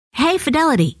Hey,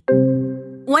 Fidelity.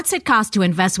 What's it cost to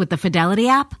invest with the Fidelity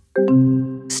app?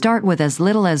 Start with as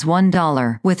little as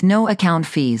 $1 with no account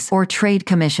fees or trade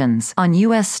commissions on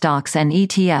U.S. stocks and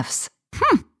ETFs.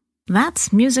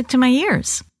 That's music to my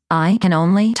ears. I can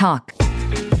only talk.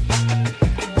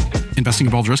 Investing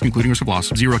involves risk, including risk of loss.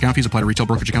 Zero account fees apply to retail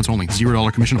brokerage accounts only.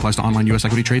 $0 commission applies to online U.S.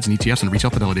 equity trades and ETFs and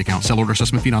retail Fidelity accounts. Sell order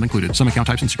assessment fee not included. Some account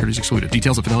types and securities excluded.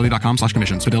 Details at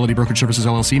fidelity.com/commissions. Fidelity Brokerage Services,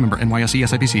 LLC, member NYSE,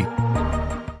 SIPC.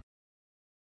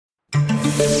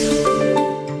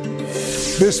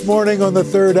 This morning on the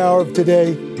third hour of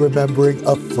Today, remembering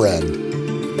a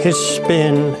friend. His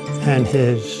spin and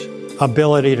his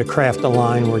ability to craft a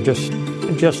line were just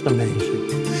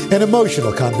amazing. An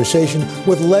emotional conversation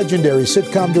with legendary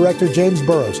sitcom director James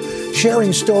Burrows,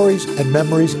 sharing stories and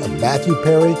memories of Matthew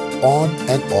Perry on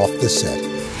and off the set.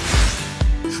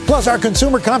 Plus, our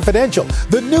Consumer Confidential,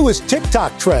 the newest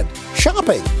TikTok trend,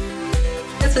 shopping.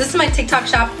 So this is my TikTok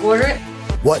shop order.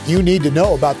 What you need to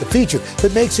know about the feature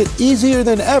that makes it easier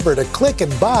than ever to click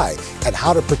and buy, and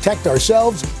how to protect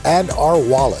ourselves and our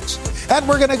wallets. And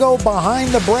we're going to go behind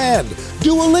the brand,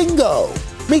 Duolingo.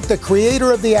 Meet the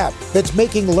creator of the app that's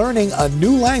making learning a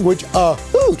new language a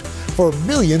hoot for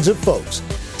millions of folks.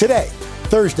 Today,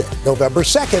 Thursday, November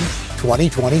 2nd,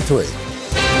 2023.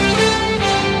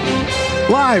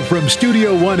 Live from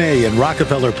Studio 1A in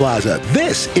Rockefeller Plaza,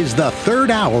 this is the third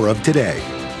hour of Today.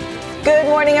 Good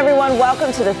morning, everyone.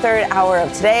 Welcome to the third hour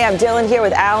of Today. I'm Dylan here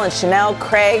with Al and Chanel.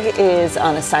 Craig is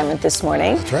on assignment this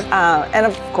morning. That's right. And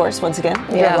of course, once again,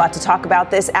 we have a lot to talk about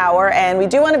this hour. And we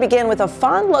do want to begin with a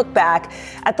fond look back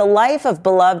at the life of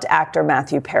beloved actor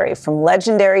Matthew Perry from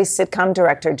legendary sitcom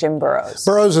director Jim Burrows.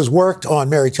 Burrows has worked on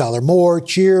Mary Tyler Moore,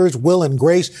 Cheers, Will and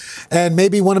Grace, and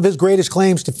maybe one of his greatest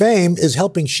claims to fame is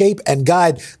helping shape and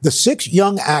guide the 6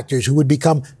 young actors who would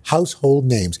become household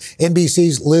names.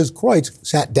 NBC's Liz Kreutz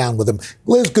sat down with him.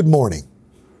 Liz, good morning.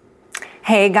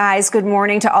 Hey guys, good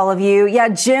morning to all of you. Yeah,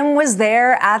 Jim was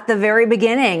there at the very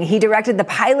beginning. He directed the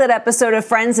pilot episode of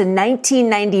Friends in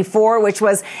 1994, which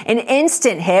was an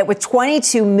instant hit with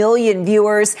 22 million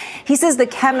viewers. He says the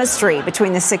chemistry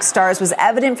between the 6 stars was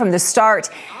evident from the start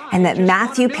and that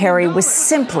Matthew Perry was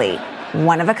simply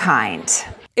one of a kind.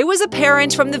 It was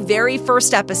apparent from the very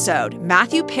first episode.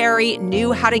 Matthew Perry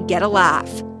knew how to get a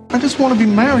laugh. I just want to be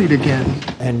married again.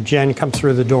 And Jen comes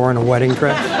through the door in a wedding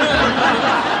dress.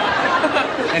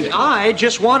 And I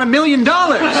just want $1 million.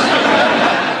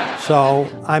 So,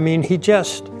 I mean,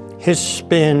 his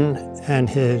spin and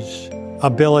his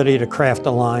ability to craft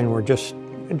a line were just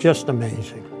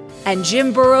amazing. And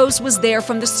Jim Burrows was there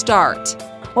from the start.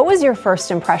 What was your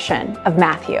first impression of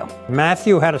Matthew?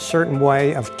 Matthew had a certain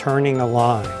way of turning a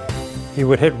line. He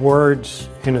would hit words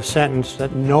in a sentence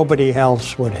that nobody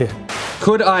else would hit.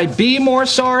 Could I be more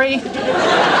sorry?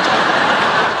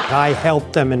 I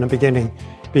helped them in the beginning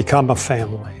become a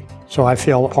family, so I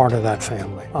feel part of that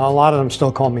family. A lot of them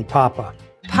still call me Papa.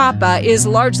 Papa is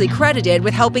largely credited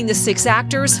with helping the 6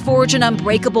 actors forge an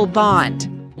unbreakable bond.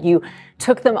 You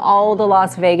took them all to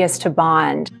Las Vegas to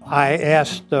bond. I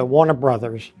asked Warner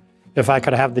Brothers if I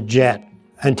could have the jet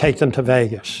and take them to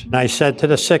Vegas. And I said to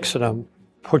the 6 of them,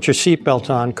 put your seatbelt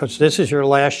on because this is your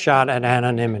last shot at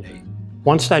anonymity.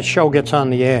 Once that show gets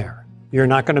on the air, you're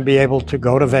not going to be able to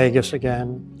go to Vegas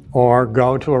again or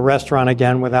go to a restaurant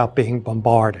again without being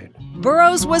bombarded.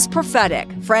 Burrows was prophetic.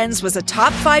 Friends was a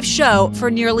top 5 show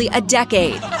for nearly a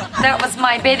decade. That was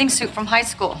my bathing suit from high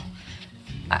school.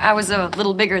 I was a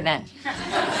little bigger then.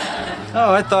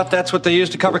 Oh, I thought that's what they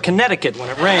used to cover Connecticut when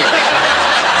it rained.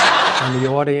 And the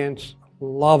audience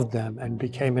loved them and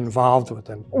became involved with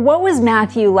them. What was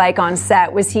Matthew like on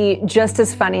set? Was he just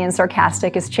as funny and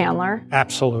sarcastic as Chandler?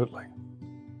 Absolutely.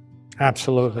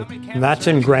 Absolutely. And that's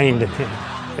ingrained in him.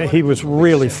 He was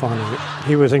really funny.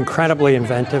 He was incredibly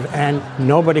inventive, and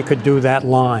nobody could do that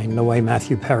line the way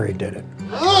Matthew Perry did it.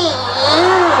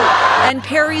 And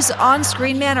Perry's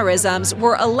on-screen mannerisms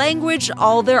were a language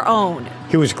all their own.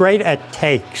 He was great at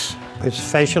takes. His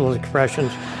facial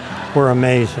expressions were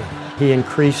amazing. He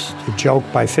increased the joke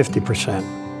by 50%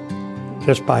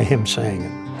 just by him saying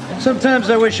it. Sometimes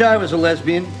I wish I was a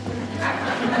lesbian.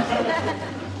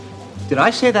 Did I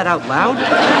say that out loud?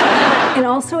 And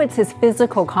also it's his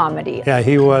physical comedy. Yeah,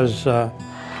 he was,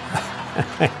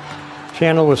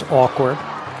 Chandler was awkward,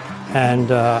 and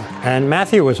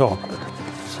Matthew was awkward.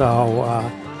 So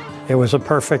it was a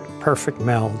perfect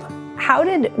meld. How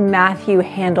did Matthew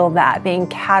handle that, being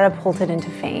catapulted into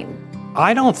fame?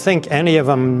 I don't think any of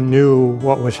them knew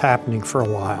what was happening for a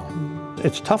while.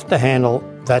 It's tough to handle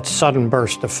that sudden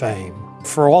burst of fame.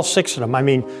 For all 6 of them, I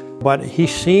mean, but he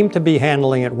seemed to be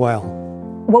handling it well.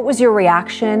 What was your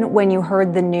reaction when you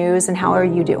heard the news, and how are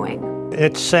you doing?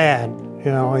 It's sad.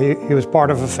 You know, he was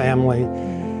part of a family,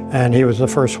 and he was the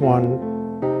first one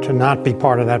to not be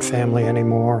part of that family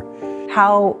anymore.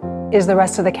 How is the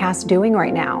rest of the cast doing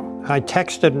right now? I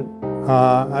texted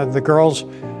the girls.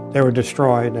 They were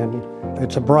destroyed, and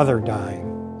it's a brother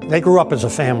dying. They grew up as a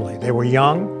family. They were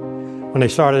young when they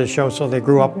started the show, so they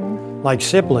grew up like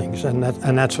siblings, and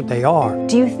that's what they are.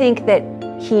 Do you think that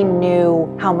he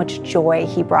knew how much joy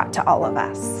he brought to all of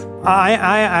us?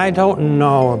 I don't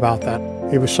know about that.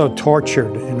 He was so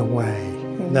tortured in a way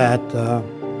that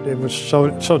it was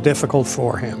so difficult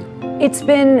for him. It's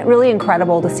been really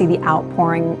incredible to see the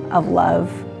outpouring of love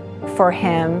for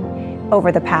him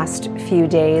over the past few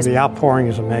days. The outpouring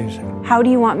is amazing. How do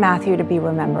you want Matthew to be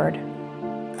remembered?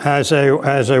 As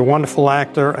a wonderful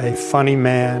actor, a funny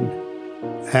man,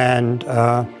 and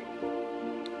a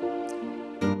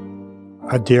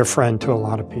dear friend to a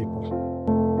lot of people.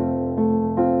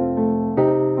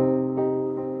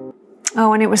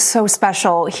 Oh, and it was so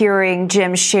special hearing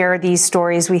Jim share these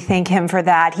stories. We thank him for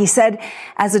that. He said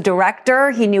as a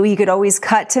director, he knew he could always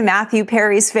cut to Matthew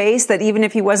Perry's face, that even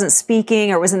if he wasn't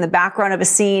speaking or was in the background of a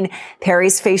scene,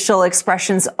 Perry's facial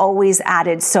expressions always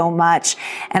added so much.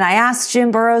 And I asked Jim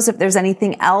Burrows if there's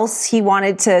anything else he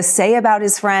wanted to say about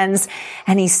his friends,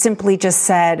 and he simply just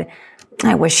said,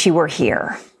 "I wish he were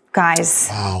here." Guys.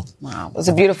 Wow. It was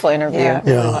a beautiful interview.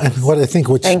 Yeah. And what's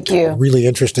really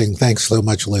interesting, thanks so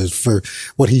much, Liz, for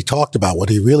what he talked about, what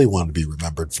he really wanted to be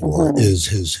remembered for is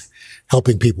his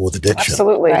helping people with addiction.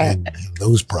 Absolutely. And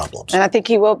those problems. And I think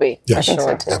he will be. Yeah, I think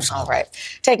so too. Absolutely. All right.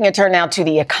 Taking a turn now to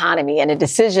the economy and a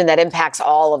decision that impacts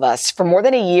all of us. For more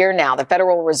than a year now, the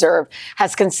Federal Reserve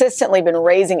has consistently been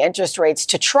raising interest rates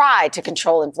to try to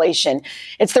control inflation.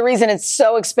 It's the reason it's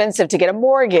so expensive to get a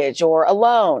mortgage or a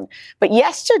loan. But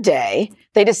yesterday,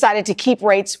 they decided to keep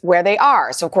rates where they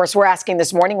are. So, of course, we're asking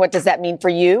this morning, what does that mean for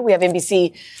you? We have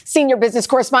NBC senior business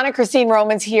correspondent Christine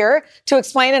Romans here to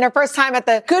explain in her first time at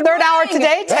the third hour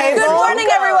today table. Good morning,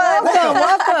 everyone.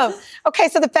 Welcome. Okay,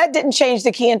 so the Fed didn't change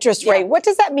the key interest rate. What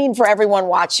does that mean for everyone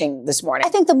watching this morning? I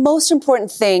think the most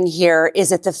important thing here is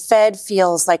that the Fed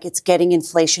feels like it's getting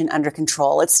inflation under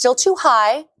control. It's still too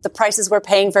high, the prices we're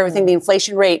paying for everything, the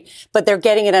inflation rate, but they're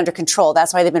getting it under control.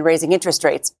 That's why they've been raising interest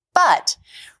rates. But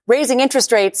raising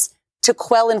interest rates to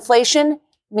quell inflation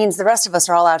means the rest of us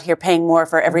are all out here paying more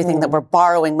for everything that we're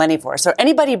borrowing money for. So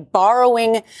anybody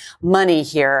borrowing money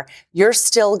here, you're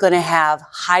still going to have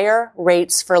higher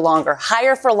rates for longer.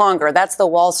 Higher for longer. That's the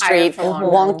Wall Street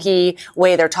wonky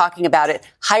way they're talking about it.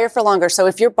 Higher for longer. So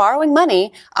if you're borrowing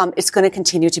money, it's going to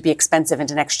continue to be expensive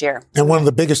into next year. And one of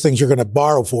the biggest things you're going to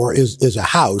borrow for is a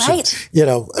house. Right. You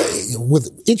know,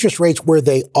 with interest rates where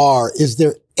they are, is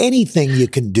there anything you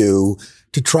can do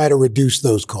to try to reduce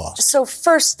those costs? So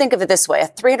first, think of it this way. A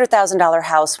 $300,000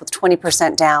 house with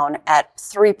 20% down at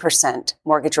 3%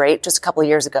 mortgage rate just a couple of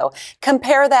years ago.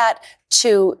 Compare that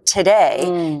to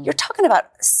today, you're talking about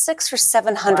 $600 or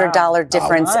 $700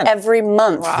 difference every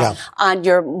month on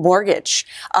your mortgage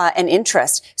and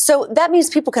interest. So that means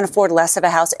people can afford less of a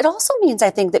house. It also means, I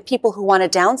think, that people who want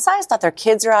to downsize, thought their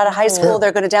kids are out of high school,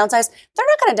 they're going to downsize. They're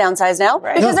not going to downsize now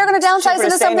because they're going to downsize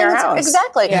into something that's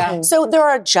exactly. Yeah. So there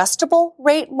are adjustable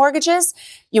rate mortgages.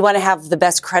 You want to have the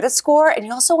best credit score, and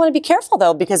you also want to be careful,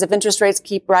 though, because if interest rates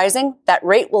keep rising, that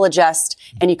rate will adjust,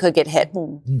 and you could get hit.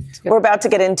 We're about to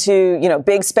get into,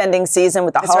 big spending season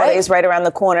with the holidays right around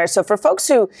the corner. So for folks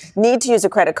who need to use a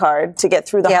credit card to get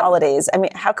through the holidays, I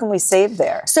mean, how can we save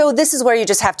there? So this is where you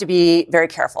just have to be very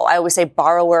careful. I always say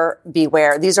borrower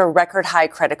beware. These are record high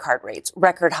credit card rates,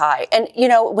 record high. And,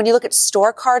 when you look at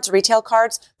store cards, retail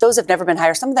cards, those have never been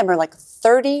higher. Some of them are like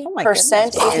 30%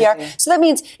 APR. So that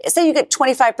means, say you get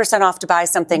 25% off to buy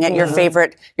something at your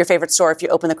favorite store if you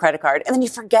open the credit card, and then you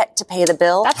forget to pay the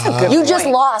bill. That's a good point. You just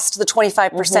lost the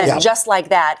 25% just like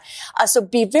that. So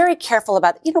be very careful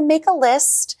about, make a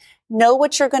list, know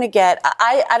what you're going to get.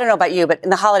 I don't know about you, but in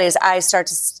the holidays, I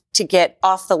start to get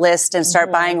off the list and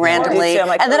start buying randomly.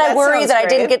 And then I worry that I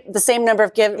didn't get the same number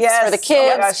of gifts for the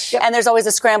kids. And there's always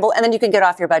a scramble, and then you can get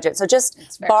off your budget. So just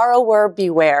borrower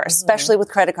beware, especially with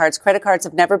credit cards. Credit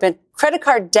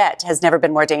card debt has never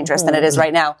been more dangerous than it is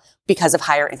right now because of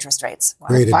higher interest rates.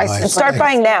 Great advice. And start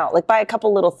buying now. Buy a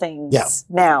couple little things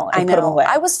now and put them away.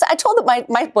 I told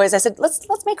my boys, I said, let's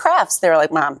make crafts. They were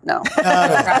like, Mom, no. So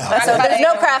there's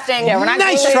no crafting. Yeah, we're not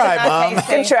nice try, Mom.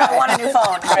 Good try. I want a new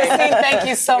phone. Thank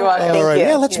you so much. All right.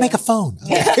 Yeah, let's make a phone.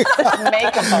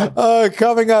 Make a phone.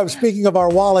 Coming up, speaking of our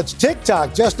wallets,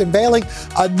 TikTok just unveiling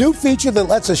a new feature that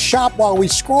lets us shop while we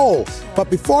scroll. But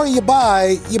before you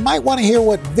buy, you might want to hear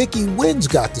what Vicky Nguyen's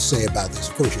got to say about this.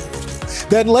 Of course you always do.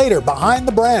 Then later, behind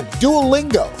the brand,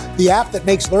 Duolingo, the app that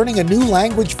makes learning a new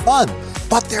language fun.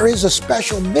 but there is a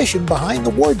special mission behind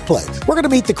the wordplay. We're going to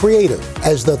meet the creator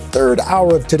as the third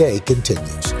hour of Today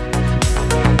continues.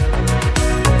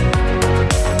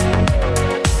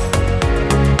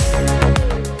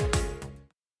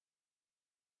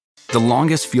 The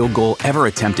longest field goal ever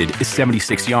attempted is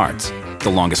 76 yards. The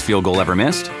longest field goal ever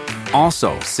missed?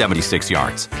 Also 76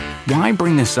 yards. Why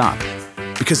bring this up?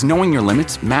 Because knowing your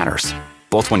limits matters,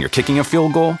 both when you're kicking a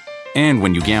field goal and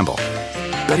when you gamble.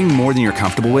 Betting more than you're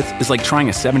comfortable with is like trying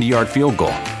a 70-yard field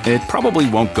goal. It probably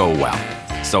won't go well.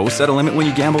 So set a limit when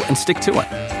you gamble and stick to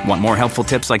it. Want more helpful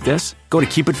tips like this? Go to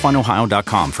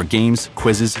keepitfunohio.com for games,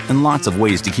 quizzes, and lots of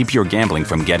ways to keep your gambling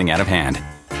from getting out of hand.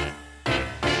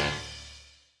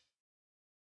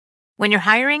 When you're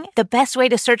hiring, the best way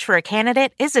to search for a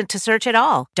candidate isn't to search at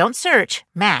all. Don't search,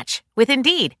 match with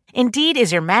Indeed. Indeed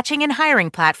is your matching and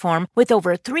hiring platform with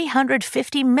over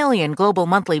 350 million global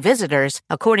monthly visitors,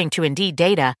 according to Indeed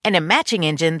data, and a matching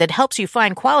engine that helps you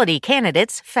find quality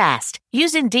candidates fast.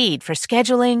 Use Indeed for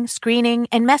scheduling, screening,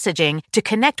 and messaging to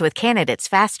connect with candidates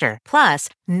faster. Plus,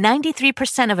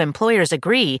 93% of employers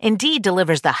agree Indeed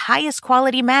delivers the highest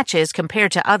quality matches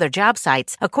compared to other job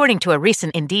sites, according to a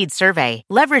recent Indeed survey.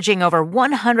 Leveraging over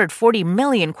 140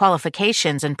 million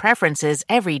qualifications and preferences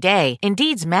every day,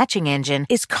 Indeed's matching engine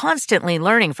is constantly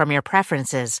learning from your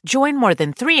preferences. Join more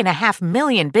than 3.5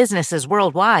 million businesses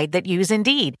worldwide that use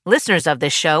Indeed. Listeners of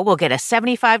this show will get a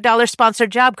 $75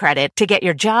 sponsored job credit to get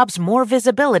your jobs more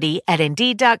visibility at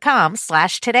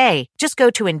Indeed.com/today. Just go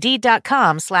to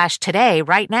Indeed.com/today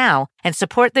right now and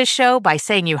support this show by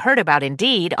saying you heard about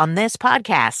Indeed on this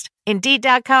podcast.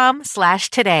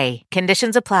 Indeed.com/today.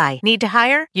 Conditions apply. Need to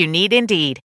hire? You need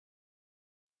Indeed.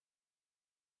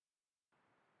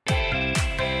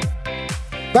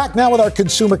 Back now with our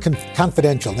Consumer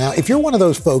Confidential. Now, if you're one of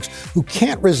those folks who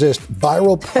can't resist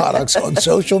viral products on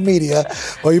social media,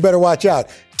 well, you better watch out.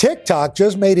 TikTok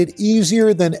just made it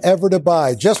easier than ever to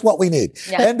buy. Just what we need.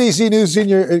 Yeah. NBC News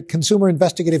senior consumer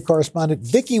investigative correspondent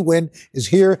Vicky Nguyen is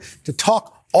here to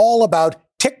talk all about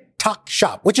TikTok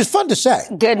Shop, which is fun to say.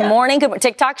 Good morning.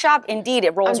 TikTok Shop, indeed,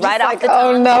 it rolls right off the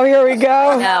tongue. Oh no, here we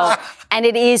go. No, and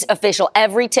it is official.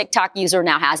 Every TikTok user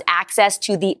now has access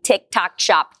to the TikTok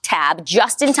Shop tab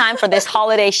just in time for this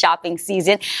holiday shopping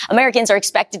season. Americans are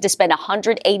expected to spend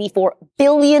 $184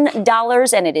 billion,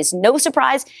 and it is no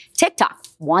surprise TikTok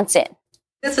wants in.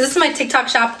 This is my TikTok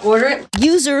Shop order.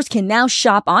 Users can now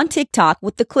shop on TikTok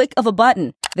with the click of a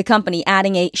button. The company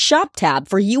adding a shop tab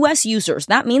for U.S. users.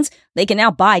 That means they can now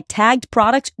buy tagged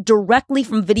products directly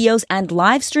from videos and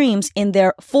live streams in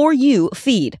their For You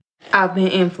feed. I've been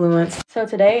influenced. So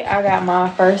today I got my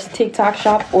first TikTok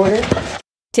Shop order.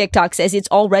 TikTok says it's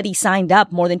already signed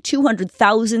up more than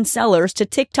 200,000 sellers to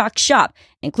TikTok Shop,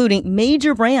 including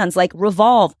major brands like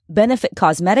Revolve, Benefit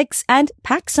Cosmetics, and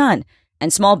PacSun,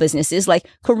 and small businesses like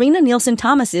Karina Nielsen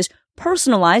Thomas's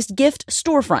personalized gift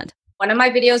storefront. One of my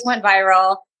videos went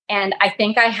viral, and I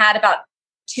think I had about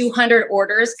 200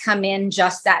 orders come in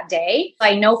just that day.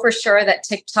 I know for sure that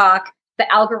TikTok,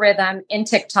 the algorithm in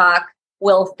TikTok,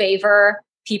 will favor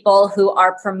people who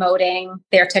are promoting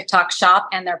their TikTok shop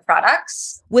and their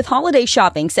products. With holiday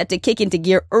shopping set to kick into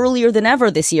gear earlier than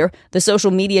ever this year, the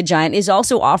social media giant is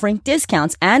also offering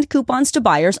discounts and coupons to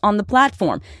buyers on the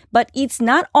platform. But it's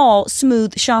not all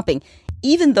smooth shopping.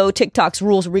 Even though TikTok's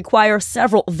rules require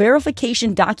several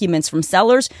verification documents from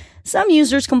sellers, some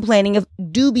users complaining of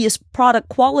dubious product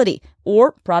quality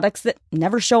or products that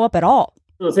never show up at all.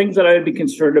 The things that I would be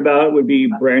concerned about would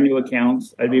be brand new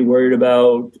accounts. I'd be worried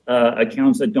about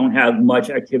accounts that don't have much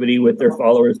activity with their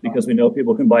followers, because we know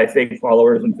people can buy fake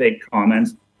followers and fake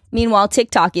comments. Meanwhile,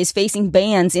 TikTok is facing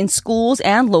bans in schools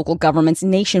and local governments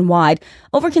nationwide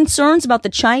over concerns about the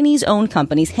Chinese-owned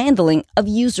company's handling of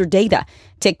user data.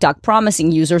 TikTok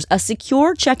promising users a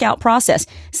secure checkout process,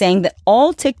 saying that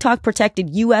all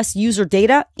TikTok-protected U.S. user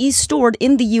data is stored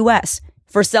in the U.S.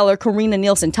 For seller Karina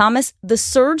Nielsen Thomas, the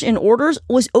surge in orders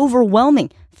was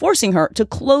overwhelming, forcing her to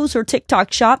close her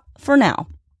TikTok shop for now.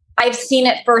 I've seen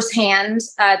it firsthand,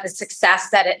 the success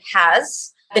that it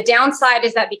has. The downside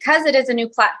is that because it is a new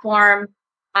platform,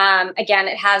 again,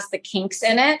 it has the kinks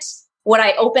in it. Would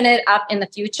I open it up in the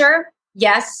future?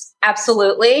 Yes,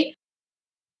 absolutely.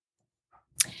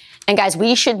 And guys,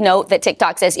 we should note that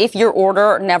TikTok says if your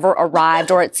order never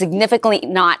arrived or it's significantly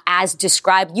not as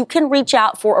described, you can reach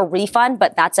out for a refund,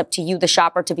 but that's up to you, the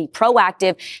shopper, to be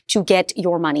proactive to get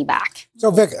your money back. So,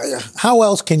 Vic, how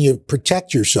else can you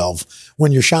protect yourself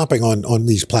when you're shopping on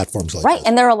these platforms like Right.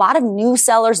 And there are a lot of new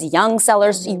sellers, young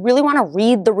sellers. You really want to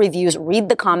read the reviews, read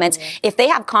the comments. If they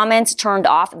have comments turned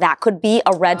off, that could be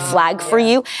a red flag for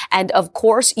you. And of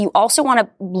course, you also want to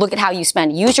look at how you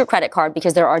spend. Use your credit card,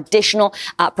 because there are additional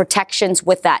protections protections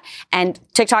with that. And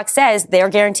TikTok says they're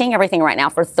guaranteeing everything right now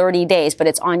for 30 days, but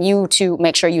it's on you to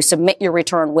make sure you submit your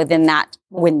return within that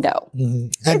window.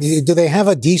 Mm-hmm. And do they have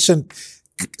a decent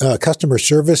customer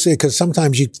service? Because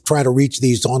sometimes you try to reach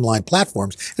these online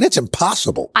platforms and it's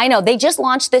impossible. I know. They just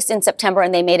launched this in September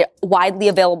and they made it widely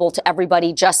available to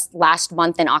everybody just last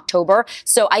month in October.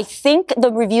 So I think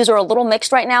the reviews are a little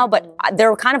mixed right now, but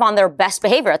they're kind of on their best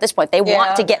behavior at this point. They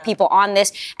want to get people on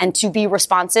this and to be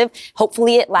responsive.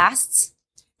 Hopefully it lasts.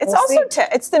 It's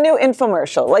it's the new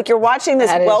infomercial. Like you're watching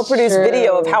this well-produced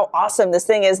video of how awesome this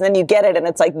thing is, and then you get it, and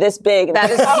it's like this big. And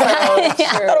that is I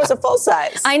thought it was a full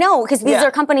size. I know, because these are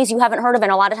companies you haven't heard of,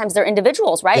 and a lot of times they're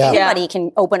individuals, right? Yeah. Anybody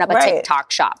can open up a TikTok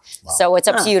shop. Wow. So it's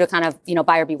up to you to kind of,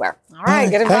 buyer beware. All right,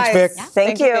 good advice. Thanks, Vic. Yeah.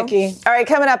 Thank you, Vicky. All right,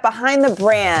 coming up, behind the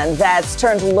brand that's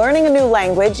turned learning a new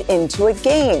language into a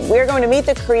game. We're going to meet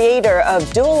the creator of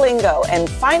Duolingo and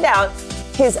find out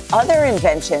his other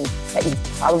invention that you've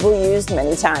probably used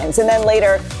many times. And then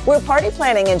later, we're party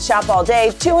planning in Shop All Day,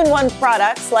 2-in-1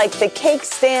 products like the cake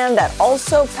stand that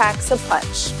also packs a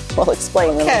punch. We'll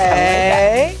explain when we come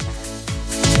right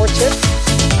back. More chips.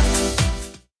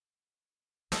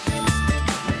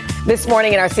 This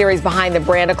morning in our series Behind the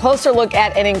Brand, a closer look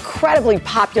at an incredibly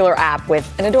popular app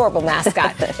with an adorable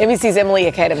mascot. NBC's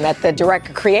Emilie Ikeda met the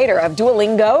creator of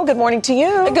Duolingo. Good morning to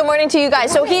you. Good morning to you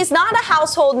guys. So he's not a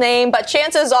household name, but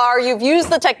chances are you've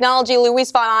used the technology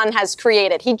Luis Von has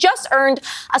created. He just earned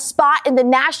a spot in the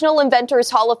National Inventors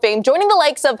Hall of Fame, joining the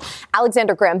likes of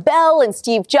Alexander Graham Bell and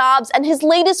Steve Jobs. And his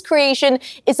latest creation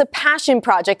is a passion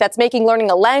project that's making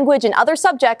learning a language and other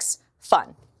subjects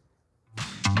fun.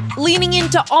 Leaning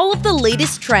into all of the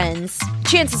latest trends,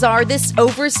 chances are this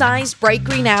oversized bright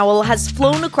green owl has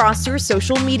flown across your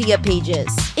social media pages.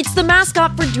 It's the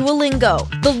mascot for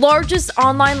Duolingo, the largest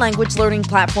online language learning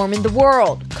platform in the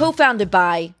world, co-founded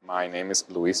by... My name is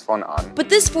Luis Von An. But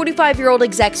this 45-year-old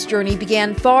exec's journey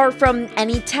began far from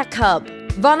any tech hub.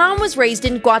 Von An was raised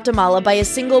in Guatemala by a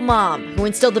single mom who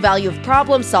instilled the value of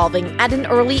problem solving at an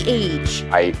early age.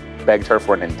 I begged her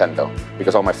for a Nintendo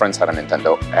because all my friends had a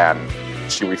Nintendo, and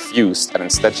she refused, and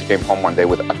instead she came home one day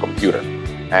with a computer,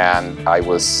 and I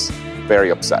was very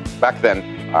upset. Back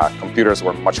then, computers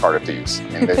were much harder to use. I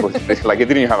mean, it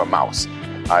didn't even have a mouse.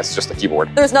 It's just a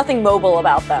keyboard. There's nothing mobile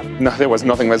about them. No, there was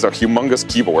nothing. There's a humongous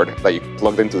keyboard that you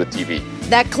plugged into the TV.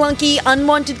 That clunky,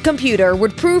 unwanted computer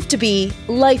would prove to be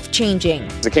life-changing.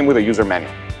 It came with a user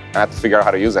manual, and I had to figure out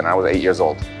how to use it, and I was 8 years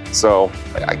old. So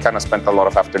I kind of spent a lot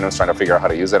of afternoons trying to figure out how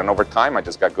to use it, and over time, I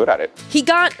just got good at it. He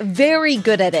got very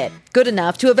good at it, good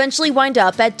enough to eventually wind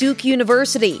up at Duke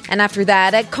University, and after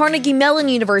that at Carnegie Mellon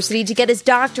University to get his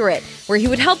doctorate, where he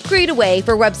would help create a way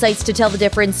for websites to tell the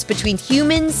difference between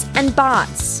humans and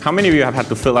bots. How many of you have had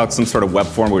to fill out some sort of web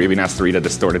form where you've been asked to read a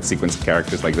distorted sequence of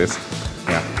characters like this?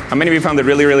 Yeah. How many of you found it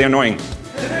really, really annoying?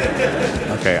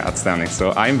 Okay, outstanding. So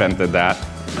I invented that.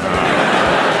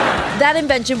 That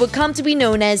invention would come to be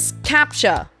known as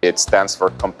CAPTCHA. It stands for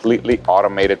Completely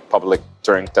Automated Public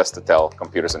Turing Test to Tell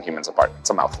Computers and Humans Apart. It's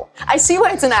a mouthful. I see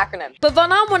why it's an acronym. But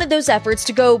Von An wanted those efforts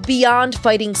to go beyond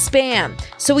fighting spam.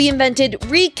 So he invented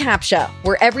reCAPTCHA,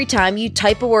 where every time you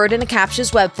type a word in a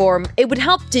CAPTCHA's web form, it would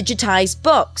help digitize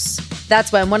books.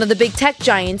 That's when one of the big tech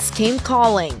giants came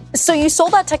calling. So you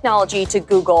sold that technology to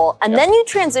Google, and then you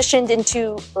transitioned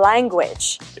into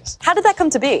language. Yes. How did that come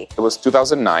to be? It was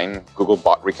 2009. Google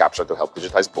bought reCAPTCHA to help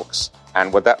digitize books.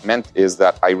 And what that meant is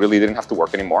that I really didn't have to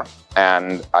work anymore.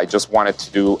 And I just wanted to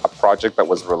do a project that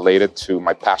was related to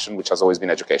my passion, which has always been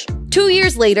education. 2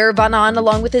 years later, Von An,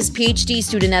 along with his PhD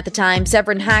student at the time,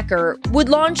 Severin Hacker, would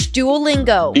launch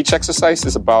Duolingo. Each exercise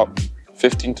is about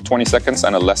 15 to 20 seconds,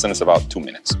 and a lesson is about 2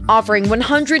 minutes. Offering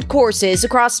 100 courses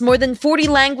across more than 40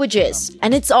 languages,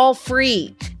 and it's all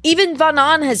free. Even Von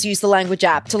An has used the language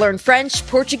app to learn French,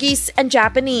 Portuguese, and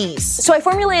Japanese. So I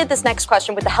formulated this next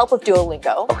question with the help of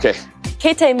Duolingo. Okay.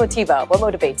 ¿Qué te motiva? What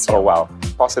motivates you? Oh, wow.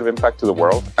 Positive impact to the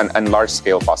world, and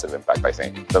large-scale positive impact, I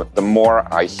think. The more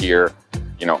I hear,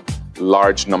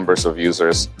 large numbers of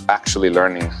users actually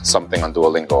learning something on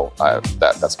Duolingo,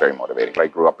 that's very motivating. I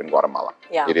grew up in Guatemala.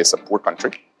 Yeah. It is a poor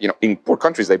country. In poor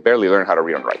countries, they barely learn how to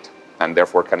read and write, and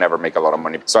therefore can never make a lot of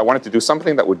money. So I wanted to do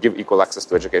something that would give equal access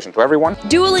to education to everyone.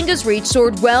 Duolingo's reach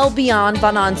soared well beyond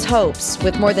Von An's hopes,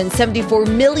 with more than 74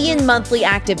 million monthly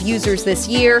active users this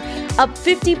year, up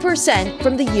 50%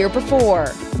 from the year before.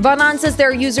 Von An says there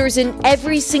are users in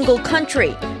every single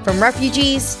country, from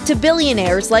refugees to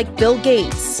billionaires like Bill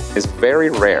Gates. It's very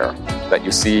rare that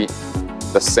you see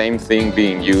the same thing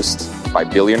being used by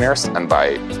billionaires and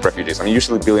by refugees. I mean,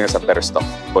 usually billionaires have better stuff,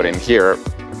 but in here,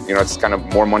 it's kind of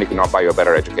more money cannot buy you a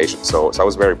better education. So I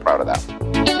was very proud of that.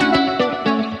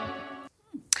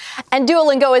 And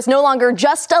Duolingo is no longer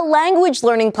just a language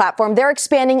learning platform. They're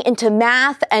expanding into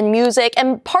math and music.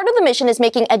 And part of the mission is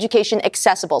making education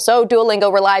accessible. So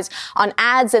Duolingo relies on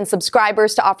ads and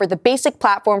subscribers to offer the basic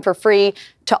platform for free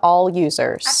to all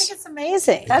users. I think it's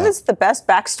amazing. That is the best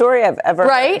backstory I've ever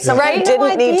heard. Someone who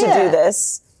didn't need to do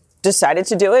this decided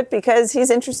to do it because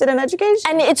he's interested in education.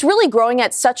 And it's really growing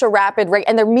at such a rapid rate,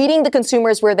 and they're meeting the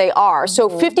consumers where they are. So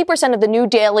 50% of the new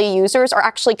daily users are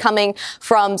actually coming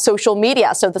from social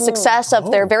media. So the success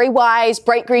of their very wise,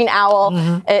 bright green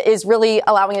owl is really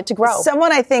allowing it to grow.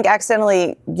 Someone, I think,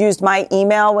 accidentally used my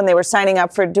email when they were signing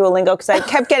up for Duolingo because I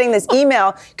kept getting this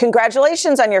email,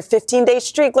 congratulations on your 15-day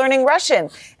streak learning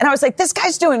Russian. And I was like, this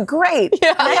guy's doing great.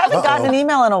 Yeah. And I haven't gotten an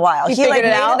email in a while. He like made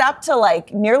it up to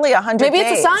like nearly 100 days. Maybe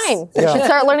it's a sign. You should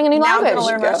start learning a new language.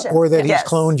 Or that he's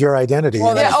cloned your identity.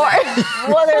 Well,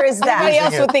 there is that. Somebody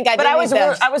else would think I did. But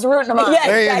I was rooting him on. Yeah,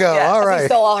 there you go. All right. He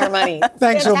stole all her money.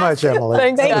 Thanks so much, Emily.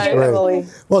 Thanks, Emily.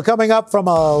 Well, coming up from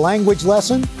a language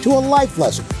lesson to a life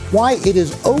lesson, why it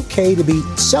is okay to be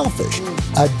selfish.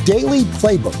 A daily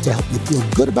playbook to help you feel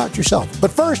good about yourself.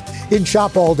 But first, in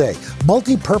Shop All Day,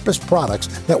 multi-purpose products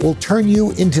that will turn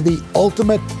you into the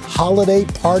ultimate holiday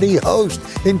party host,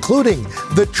 including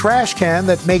the trash can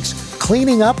that makes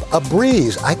cleaning up a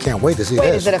breeze. I can't wait to see this.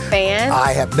 Wait, is it a fan?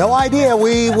 I have no idea.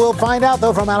 We will find out,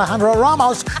 though, from Alejandra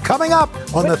Ramos coming up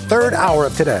on the third hour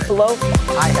of Today.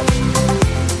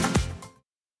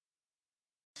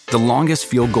 The longest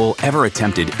field goal ever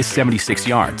attempted is 76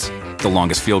 yards. The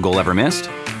longest field goal ever missed?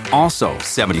 Also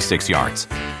 76 yards.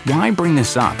 Why bring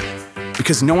this up?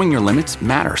 Because knowing your limits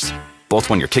matters, both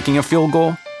when you're kicking a field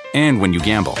goal and when you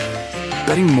gamble.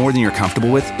 Betting more than you're comfortable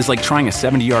with is like trying a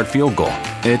 70-yard field goal.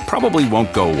 It probably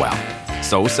won't go well.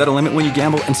 So set a limit when you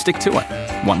gamble and stick to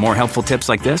it. Want more helpful tips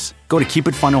like this? Go to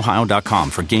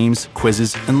keepitfunohio.com for games,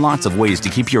 quizzes, and lots of ways to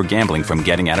keep your gambling from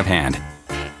getting out of hand.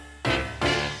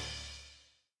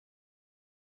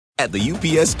 At the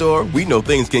UPS Store, we know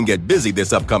things can get busy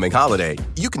this upcoming holiday.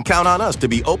 You can count on us to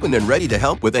be open and ready to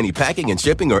help with any packing and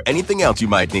shipping or anything else you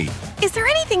might need. Is there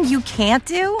anything you can't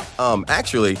do?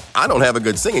 Actually, I don't have a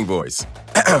good singing voice.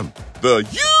 The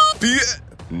UPS...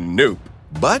 Nope.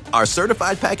 But our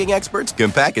certified packing experts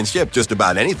can pack and ship just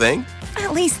about anything.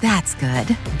 At least that's good.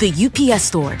 The UPS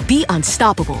Store. Be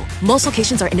unstoppable. Most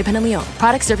locations are independently owned.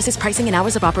 Product, services, pricing, and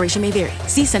hours of operation may vary.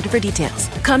 See Center for details.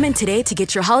 Come in today to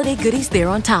get your holiday goodies there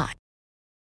on time.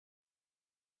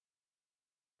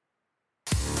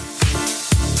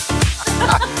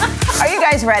 Are you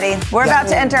guys ready? We're about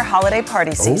to enter holiday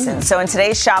party season. So in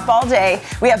today's Shop All Day,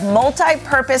 we have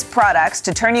multi-purpose products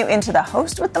to turn you into the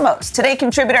host with the most. Today,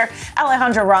 contributor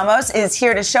Alejandra Ramos is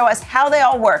here to show us how they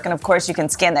all work. And of course, you can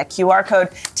scan that QR code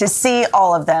to see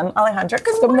all of them. Alejandra,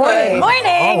 good morning. Good morning.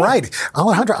 All right.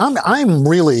 Alejandra, I'm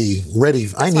really ready.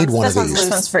 I need one of these. This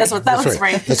one's free. That one's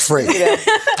free. It's free.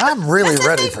 I'm really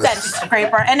ready for bench this.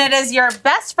 scraper, and it is your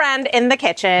best friend in the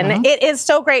kitchen. It is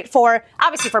so great for,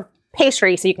 obviously, for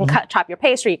pastry, so you can chop your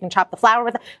pastry, you can chop the flour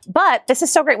with it. But this is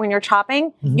so great when you're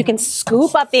chopping. You can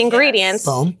scoop up the ingredients,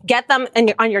 get them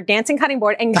on your dancing cutting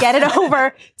board, and get it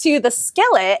over to the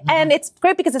skillet. And it's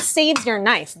great because it saves your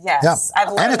knife. Yes,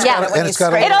 I've learned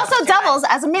it also doubles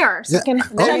as a mirror. So you can,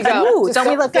 there you go. Don't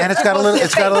we look good? And it's got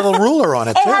a little ruler on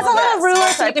it too. It has a little ruler,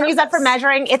 so you can use that for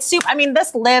measuring. It's super. I mean,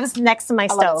 this lives next to my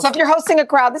stove. So if you're hosting a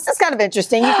crowd, this is kind of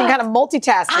interesting. You can kind of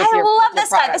multitask. I love this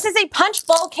guy. This is a punch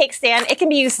bowl cake stand. It can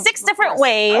be used 6 different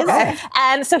ways. Okay.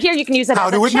 And so here you can use it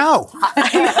as a chip.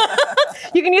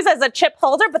 You can use it as a chip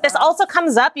holder, but this also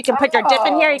comes up. You can put your dip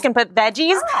in here. You can put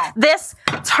veggies. This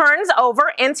turns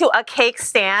over into a cake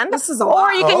stand. This is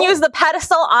or you can use the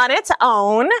pedestal on its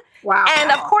own. Wow.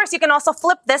 And of course, you can also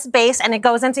flip this base and it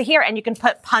goes into here and you can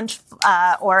put punch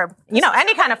or,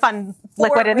 any kind of fun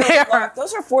liquid in there.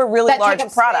 Those are 4 really large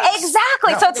products.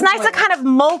 Exactly. So it's nice to kind of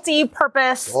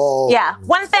multi-purpose. Yeah.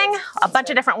 One thing, a bunch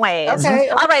of different ways. Okay.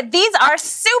 All right. These are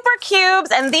super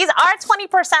cubes and these are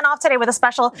 20% off today with a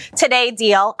special today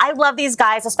deal. I love these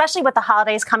guys, especially with the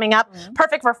holidays coming up.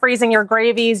 Perfect for freezing your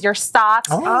gravies, your stocks,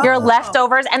 your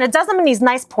leftovers. And it does them in these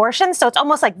nice portions. So it's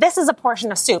almost like this is a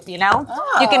portion of soup, You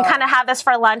can kind of have this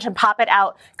for lunch and pop it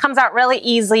out. Comes out really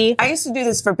easy. I used to do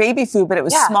this for baby food, but it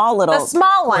was small little. The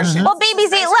small one. Well,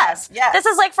 babies eat less. Yes. This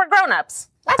is like for grown-ups.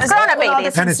 That's grown-up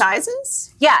babies. Different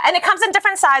sizes? Yeah, and it comes in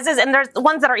different sizes, and there's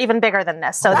ones that are even bigger than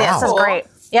this. So this is great.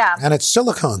 Yeah. And it's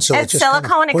silicone, so it's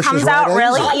silicone. It comes out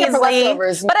really easily.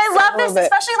 But I love this,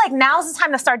 especially like now's the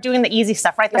time to start doing the easy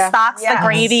stuff, right? The stocks, the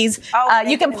gravies.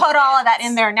 You can put all of that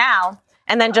in there now.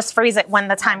 and then just freeze it when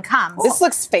the time comes. This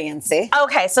looks fancy.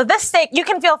 Okay, so this steak, you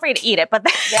can feel free to eat it, but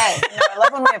I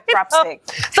love when we have prop steak.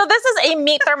 So this is a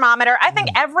meat thermometer. I think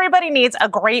everybody needs a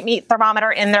great meat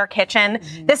thermometer in their kitchen.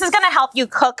 This is going to help you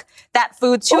cook that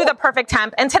food to the perfect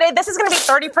temp. And today, this is going to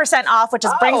be 30% off, which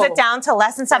just brings it down to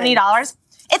less than $70.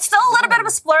 It's still a little bit of a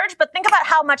splurge, but think about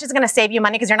how much it's going to save you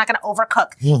money because you're not going to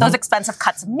overcook those expensive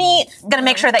cuts of meat. You're going to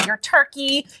make sure that your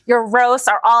turkey, your roasts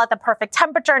are all at the perfect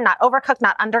temperature, not overcooked,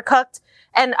 not undercooked.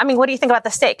 And I mean, what do you think about the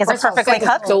steak? Is it perfectly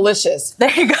cooked? Delicious. There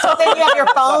you go. So then you have your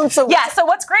phone. So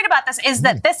what's great about this is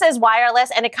that this is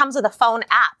wireless and it comes with a phone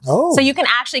app. Oh. So you can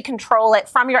actually control it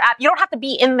from your app. You don't have to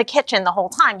be in the kitchen the whole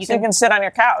time. You can sit on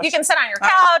your couch. You can sit on your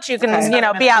couch. You can,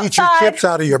 be outside. Eat your chips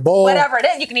out of your bowl. Whatever it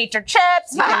is. You can eat your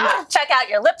chips. You can check out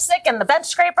your lipstick and the bench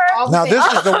scraper. Now, this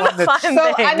is the one that... So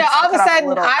I know all of a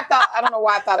sudden, I don't know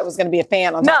why I thought it was going to be a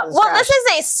fan on top of this trash. This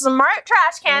is a smart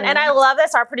trash can, and I love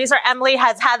this. Our producer, Emilie,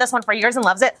 has had this one for years and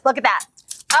loves it. Look at that.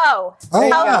 Oh,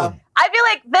 yeah. I feel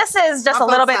like this is just a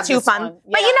little bit too fun.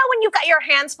 But when you've got your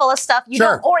hands full of stuff, you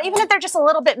don't, or even if they're just a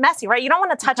little bit messy, right? You don't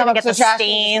want to touch it and get the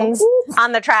stains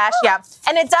on the trash. Yeah.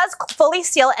 And it does fully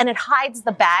seal and it hides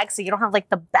the bag. So you don't have like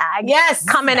the bag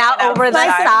coming out over the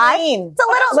side. It's a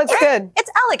little, looks good.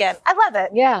 It's elegant. I love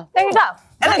it. Yeah. There you go.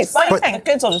 And it's fun. The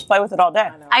kids will just play with it all day.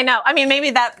 I know. I mean, maybe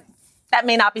that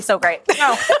may not be so great.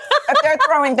 No. If they're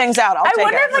throwing things out, I'll take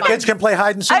it. The kids can play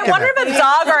hide and seek. I wonder if a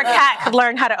dog or a cat could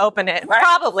learn how to open it. Right?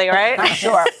 Probably, right? I'm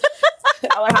sure.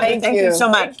 Thank you so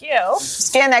much. Thank you.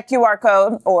 Scan that QR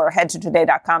code or head to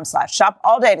today.com/shop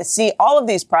all day to see all of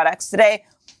these products. Today,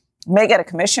 you may get a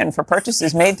commission for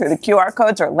purchases made through the QR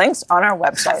codes or links on our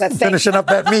website. Finishing up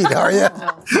that meat, are you?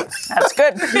 That's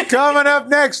good. Coming up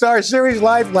next, our series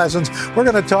Life Lessons, we're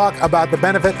going to talk about the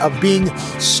benefit of being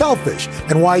selfish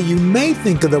and why you may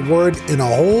think of the word in a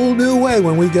whole new way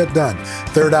when we get done.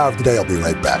 Third hour of the day, I'll be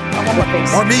right back.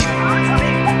 More meat.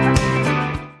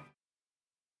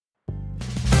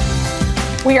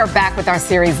 We are back with our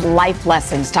series Life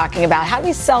Lessons, talking about how to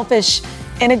be selfish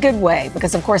in a good way,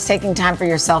 because of course taking time for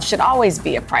yourself should always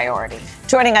be a priority.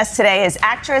 Joining us today is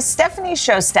actress Stephanie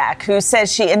Shostak, who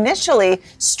says she initially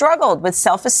struggled with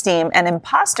self-esteem and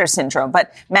imposter syndrome,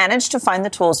 but managed to find the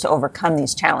tools to overcome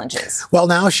these challenges. Well,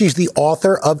 now she's the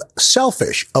author of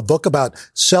Selfish, a book about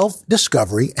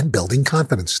self-discovery and building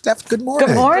confidence. Steph, good morning.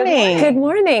 Good morning. Good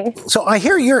morning. So I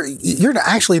hear you're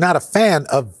actually not a fan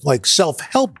of like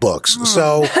self-help books.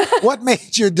 So what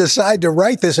made you decide to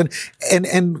write this and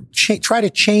try to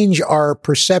change our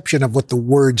perception of what the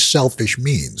word selfish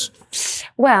means?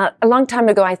 Well, a long time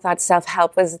ago, I thought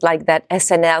self-help was like that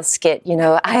SNL skit,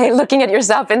 looking at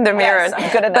yourself in the mirror. Yes,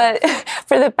 I'm good at that. But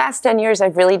for the past 10 years,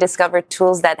 I've really discovered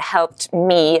tools that helped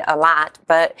me a lot.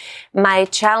 But my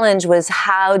challenge was,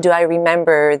 how do I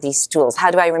remember these tools? How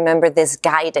do I remember this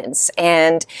guidance?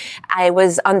 And I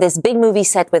was on this big movie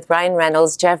set with Ryan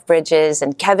Reynolds, Jeff Bridges,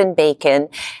 and Kevin Bacon.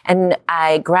 And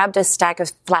I grabbed a stack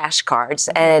of flashcards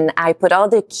and I put all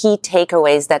the key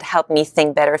takeaways that helped me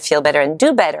think better, feel better, and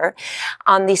do better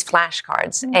on these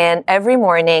flashcards. And every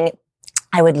morning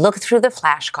I would look through the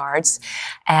flashcards.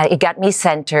 It got me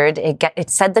centered. It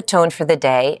set the tone for the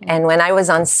day. And when I was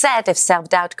on set, if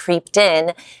self-doubt creeped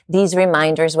in, these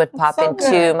reminders would pop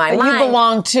into my mind. You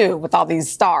belong too with all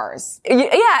these stars.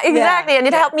 Yeah, exactly. And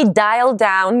it helped me dial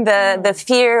down the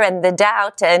fear and the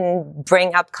doubt and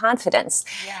bring up confidence.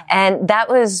 Yeah. And that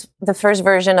was the first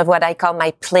version of what I call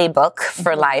my playbook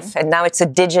for life. And now it's a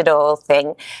digital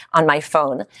thing on my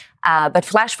phone. But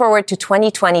flash forward to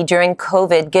 2020 during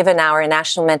COVID, Given Hour, a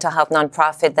national mental health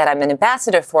nonprofit that I'm an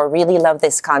ambassador for, really loved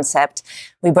this concept.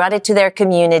 We brought it to their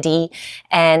community,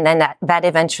 and then that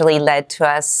eventually led to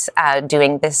us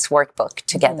doing this workbook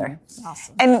together.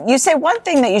 Awesome. And you say one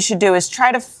thing that you should do is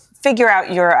try to figure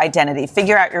out your identity,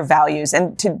 figure out your values.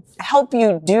 And to help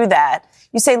you do that,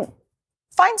 you say,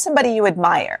 find somebody you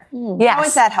admire. Yes. How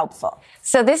is that helpful?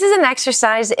 So this is an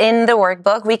exercise in the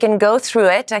workbook. We can go through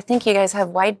it. I think you guys have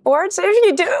whiteboards. If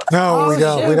you do. No, we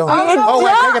don't. We don't.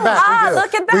 Wait, take it back. We do.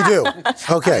 Look at that.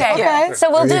 We do. Okay. So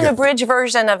we'll do an abridged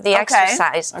version of the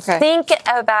exercise. Okay. Think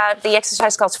about the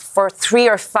exercise calls for 3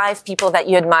 or 5 people that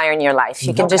you admire in your life.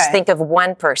 You can just think of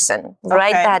one person.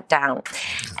 Write that down.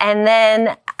 And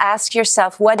then ask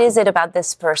yourself, what is it about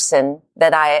this person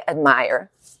that I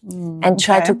admire? And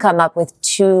try to come up with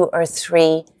 2 or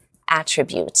 3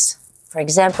 attributes. For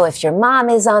example, if your mom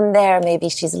is on there, maybe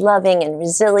she's loving and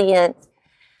resilient.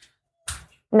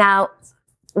 Now,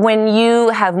 when you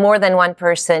have more than one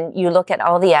person, you look at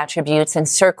all the attributes and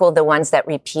circle the ones that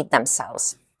repeat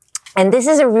themselves. And this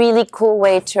is a really cool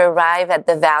way to arrive at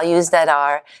the values that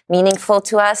are meaningful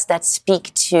to us, that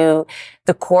speak to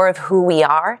the core of who we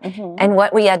are. And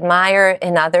what we admire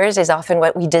in others is often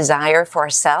what we desire for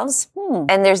ourselves.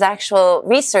 And there's actual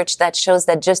research that shows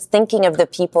that just thinking of the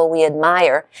people we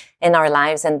admire in our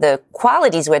lives and the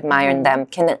qualities we admire in them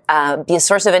can be a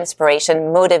source of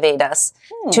inspiration, motivate us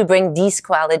to bring these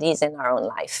qualities in our own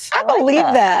life. I believe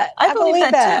that. I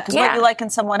believe that too. Because what you like in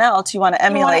someone else, you want to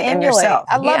emulate in yourself.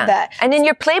 I love that. And in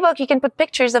your playbook, you can put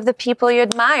pictures of the people you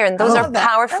admire, and those are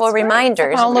powerful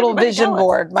reminders. My own little vision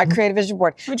board, my creative vision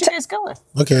board. Who'd you guys go with?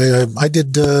 Okay, I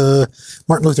did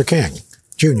Martin Luther King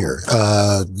Jr.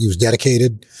 He was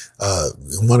dedicated,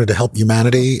 wanted to help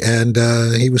humanity, and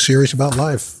he was serious about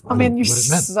life. I mean, you're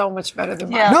so much better than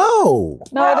mine. Yeah. No,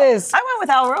 it is. I went with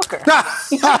Al Roker.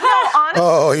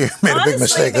 Oh, you made a big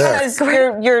mistake there.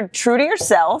 Because you're true to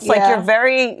yourself. Like you're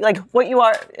very what you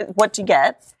are, what you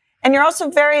get. And you're also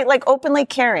very openly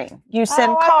caring. You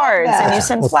send cards and you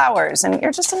send flowers, and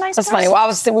you're just a nice person. Funny. Well,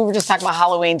 we were just talking about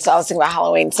Halloween, so I was thinking about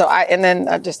Halloween. So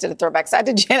I just did a throwback. So I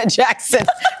did Janet Jackson. It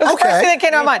was the first thing that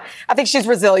came to my mind. I think she's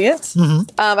resilient.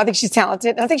 I think she's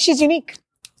talented, and I think she's unique.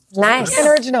 Nice. And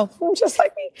original, just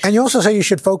like me. And you also say you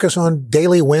should focus on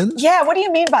daily wins? Yeah, what do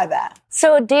you mean by that?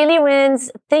 So daily wins,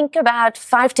 think about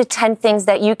 5 to 10 things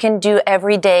that you can do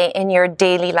every day in your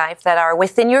daily life that are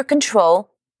within your control.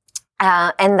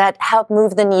 And that help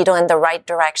move the needle in the right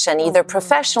direction, either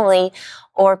professionally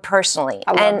or personally.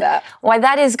 I love that. Why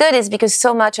that is good is because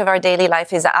so much of our daily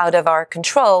life is out of our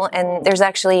control. And there's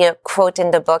actually a quote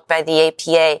in the book by the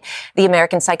APA, the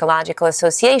American Psychological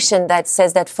Association, that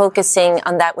says that focusing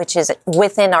on that which is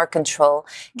within our control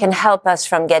can help us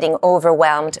from getting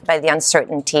overwhelmed by the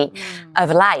uncertainty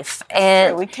of life.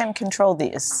 And we can control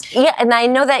these. Yeah, and I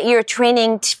know that you're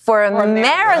training for a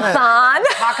marathon.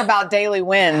 Talk about daily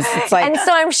wins. It's like, and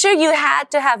so I'm sure you had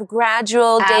to have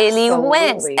gradual daily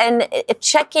wins. And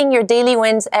checking your daily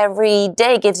wins every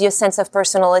day gives you a sense of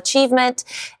personal achievement.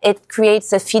 It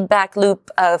creates a feedback loop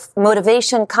of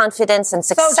motivation, confidence, and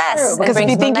success. So true. Because if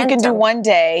you think you can do one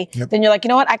day, then you're like, you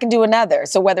know what? I can do another.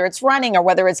 So whether it's running or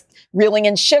whether it's reeling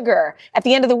in sugar, at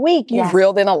the end of the week, you've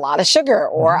reeled in a lot of sugar,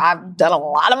 or I've done a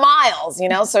lot of miles,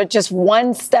 so just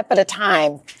one step at a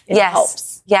time. It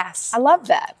helps. Yes. I love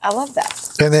that.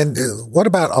 And then what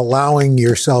about allowing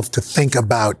yourself to think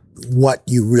about what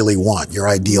you really want, your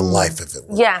ideal life, if it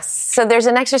were? Yes. So there's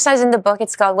an exercise in the book.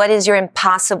 It's called, What is Your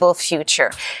Impossible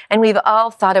Future? And we've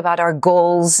all thought about our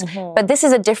goals, but this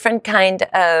is a different kind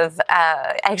of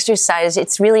exercise.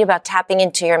 It's really about tapping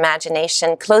into your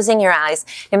imagination, closing your eyes,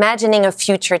 imagining a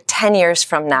future 10 years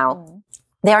from now.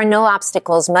 There are no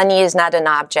obstacles. Money is not an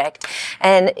object.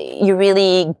 And you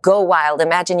really go wild.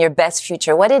 Imagine your best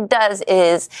future. What it does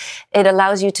is it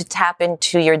allows you to tap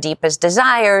into your deepest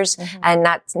desires and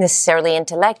not necessarily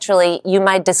intellectually. You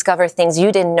might discover things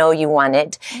you didn't know you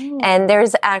wanted. And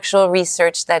there's actual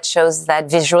research that shows that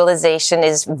visualization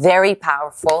is very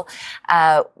powerful.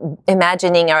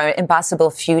 Imagining our impossible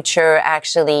future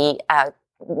actually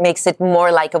makes it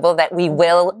more likable, that we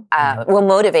will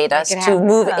motivate us to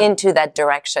move into that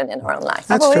direction in our own life.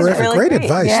 That's terrific. Really great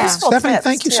advice. Yeah. Stephanie,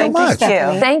 thank you so much.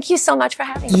 Thank you so much for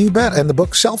having me. You bet. And the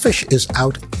book Selfish is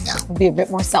out now. We'll be a bit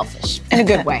more selfish in a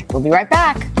good way. We'll be right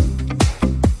back.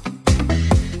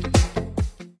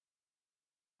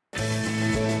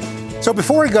 So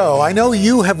before we go, I know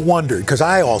you have wondered, because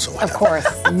I also have. Of course.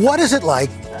 What is it like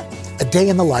a day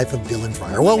in the life of Dylan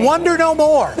Fryer? Well, wonder no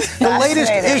more. The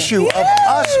latest issue of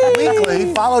Us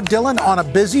Weekly followed Dylan on a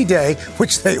busy day,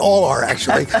 which they all are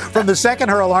actually, from the second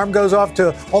her alarm goes off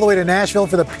to all the way to Nashville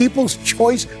for the People's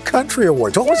Choice Country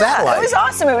Awards. What was that like? It was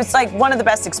awesome. It was like one of the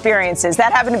best experiences.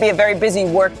 That happened to be a very busy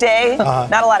work day.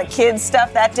 Not a lot of kids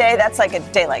stuff that day. That's like a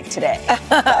day like today.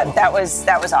 That was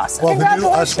awesome. Well, the new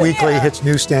Us Weekly hits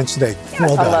newsstands today.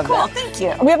 Well done. I love that. Thank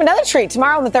you. We have another treat.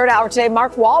 Tomorrow in the third hour today,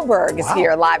 Mark Wahlberg is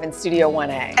here live in Studio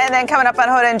 1A. And then coming up on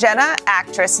Hoda and Jenna,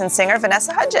 actress and singer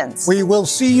Vanessa Hudgens. We will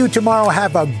see you tomorrow.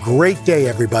 Have a great day,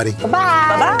 everybody. Bye-bye.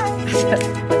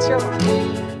 Bye-bye. What's your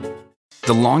line?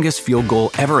 The longest field goal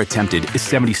ever attempted is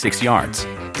 76 yards.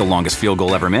 The longest field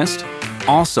goal ever missed?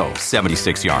 Also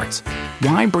 76 yards.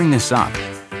 Why bring this up?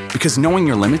 Because knowing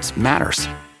your limits matters,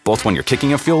 both when you're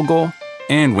kicking a field goal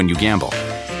and when you gamble.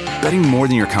 Betting more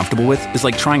than you're comfortable with is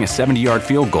like trying a 70-yard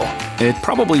field goal. It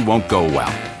probably won't go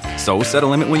well. So set a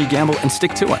limit when you gamble and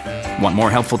stick to it. Want more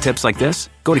helpful tips like this?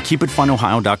 Go to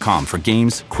keepitfunohio.com for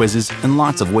games, quizzes, and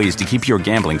lots of ways to keep your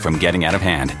gambling from getting out of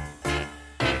hand.